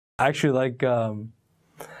I actually like,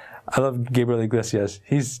 I love Gabriel Iglesias.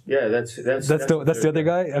 That's the other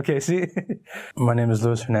guy? Okay, see? My name is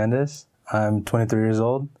Luis Hernandez. I'm 23 years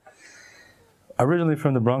old. Originally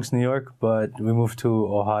from the Bronx, New York, but we moved to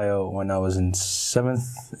Ohio when I was in seventh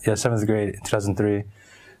grade in 2003.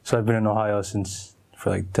 So I've been in Ohio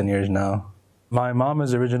for like 10 years now. My mom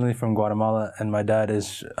is originally from Guatemala, and my dad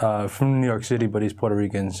is from New York City, but he's Puerto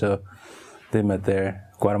Rican, so they met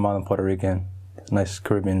there. Guatemalan, Puerto Rican. Nice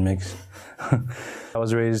Caribbean mix. I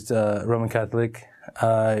was raised Roman Catholic.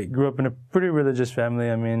 I grew up in a pretty religious family.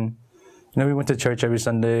 I mean, we went to church every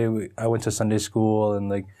Sunday. I went to Sunday school and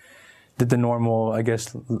like did the normal. I guess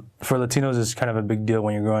for Latinos, it's kind of a big deal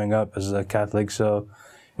when you're growing up as a Catholic. So,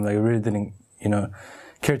 like, I really didn't,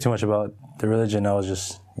 care too much about the religion. I was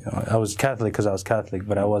just, I was Catholic because I was Catholic,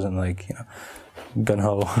 but I wasn't like,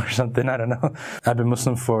 gung-ho or something. I don't know. I've been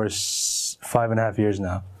Muslim for 5.5 years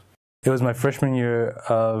now. It was my freshman year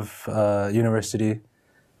of university.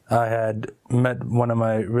 I had met one of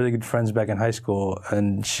my really good friends back in high school,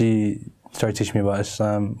 and she started teaching me about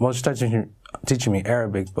Islam. Well, she started teaching me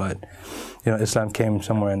Arabic, but Islam came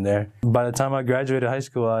somewhere in there. By the time I graduated high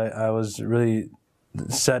school, I was really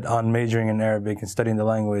set on majoring in Arabic and studying the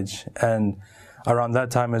language. And around that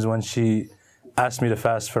time is when she asked me to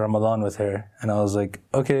fast for Ramadan with her, and I was like,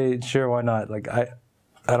 okay, sure, why not? Like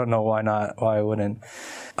I don't know why not, why I wouldn't.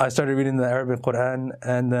 I started reading the Arabic Quran,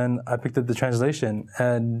 and then I picked up the translation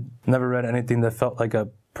and never read anything that felt like a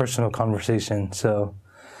personal conversation. So,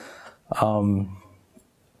 and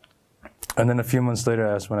then a few months later,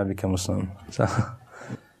 that's when I became Muslim. So,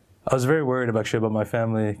 I was very worried actually about my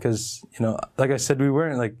family because, like I said, we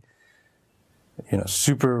weren't like,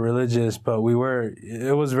 super religious, but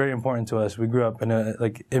it was very important to us. We grew up in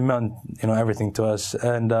it meant, everything to us.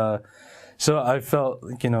 And, so I felt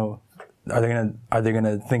like, are they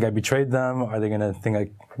gonna think I betrayed them? Are they gonna think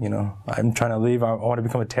I'm trying to leave? I want to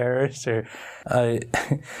become a terrorist? Or I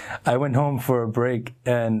went home for a break,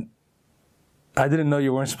 and I didn't know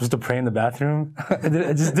you weren't supposed to pray in the bathroom.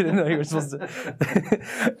 I just didn't know you were supposed to.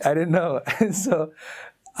 I didn't know, and so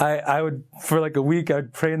I would, for like a week, I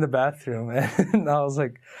would pray in the bathroom, and I was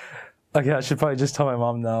like, okay, I should probably just tell my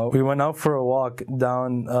mom now. We went out for a walk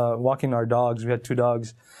down, walking our dogs. We had 2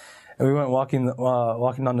 dogs. And we went walking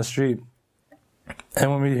down the street, and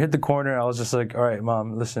when we hit the corner, I was just like, "All right,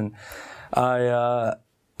 Mom, listen,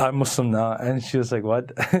 I'm Muslim now." And she was like,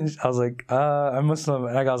 "What?" And I was like, "I'm Muslim."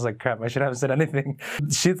 And I was like, "Crap, I should have said anything."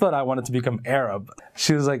 She thought I wanted to become Arab.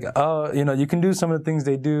 She was like, "Oh, you can do some of the things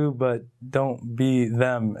they do, but don't be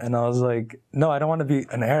them." And I was like, "No, I don't want to be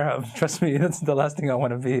an Arab. Trust me, that's the last thing I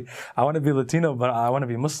want to be. I want to be Latino, but I want to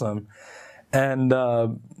be Muslim." And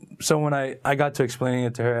so when I got to explaining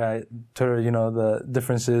it to her, I told her, the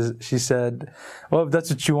differences. She said, well, if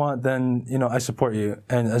that's what you want, then, I support you.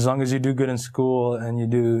 And as long as you do good in school and you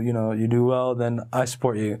do well, then I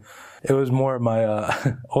support you. It was more my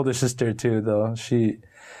older sister too, though. She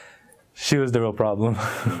was the real problem.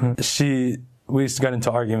 We used to get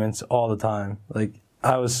into arguments all the time. Like,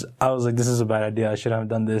 I was like, this is a bad idea. I shouldn't have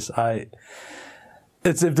done this.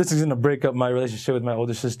 If this is going to break up my relationship with my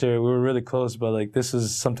older sister, we were really close, but like this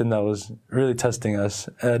is something that was really testing us.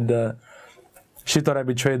 And she thought I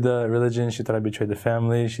betrayed the religion. She thought I betrayed the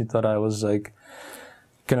family. She thought I was like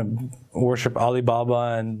going to worship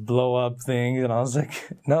Alibaba and blow up things. And I was like,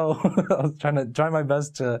 no. I was try my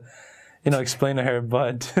best to, explain to her,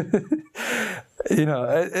 but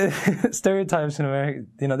stereotypes in America,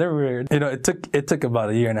 they're weird. It took about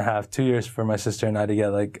 1.5 years, 2 years for my sister and I to get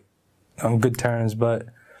like on good terms, but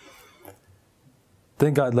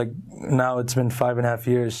thank God, like now it's been 5.5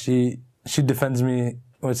 years. She defends me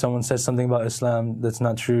when someone says something about Islam that's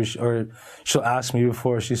not true, or she'll ask me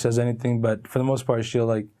before she says anything, but for the most part,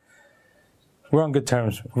 we're on good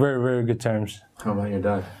terms, very, very good terms. How about your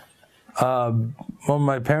dad? Well,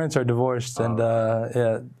 my parents are divorced, and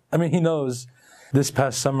yeah, I mean, he knows. This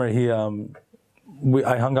past summer,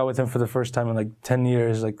 I hung out with him for the first time in like 10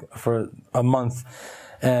 years, like for a month.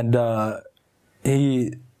 And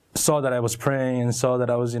he saw that I was praying and saw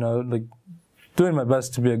that I was, like doing my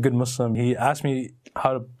best to be a good Muslim. He asked me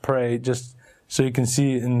how to pray just so you can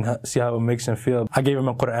see how it makes him feel. I gave him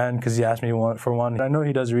a Quran because he asked me for one. I know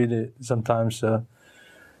he does read it sometimes, so,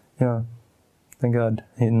 thank God,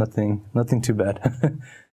 nothing too bad.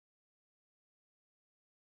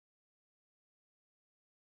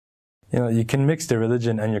 You can mix the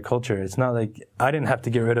religion and your culture. It's not like, I didn't have to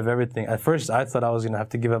get rid of everything. At first, I thought I was going to have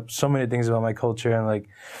to give up so many things about my culture. And like,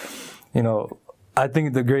 I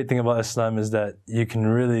think the great thing about Islam is that you can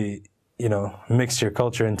really, you know, mix your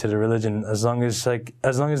culture into the religion. As long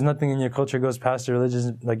as nothing in your culture goes past the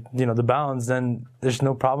religion, like, you know, the bounds, then there's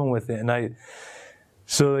no problem with it. And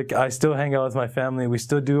so like I still hang out with my family. We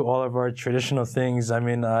still do all of our traditional things. I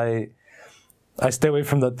mean, I stay away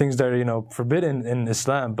from the things that are, you know, forbidden in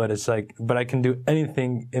Islam, but it's like, but I can do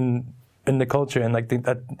anything in the culture, and like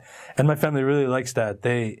that, and my family really likes that.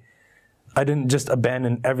 I didn't just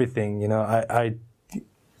abandon everything, you know.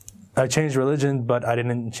 I changed religion, but I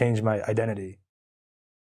didn't change my identity.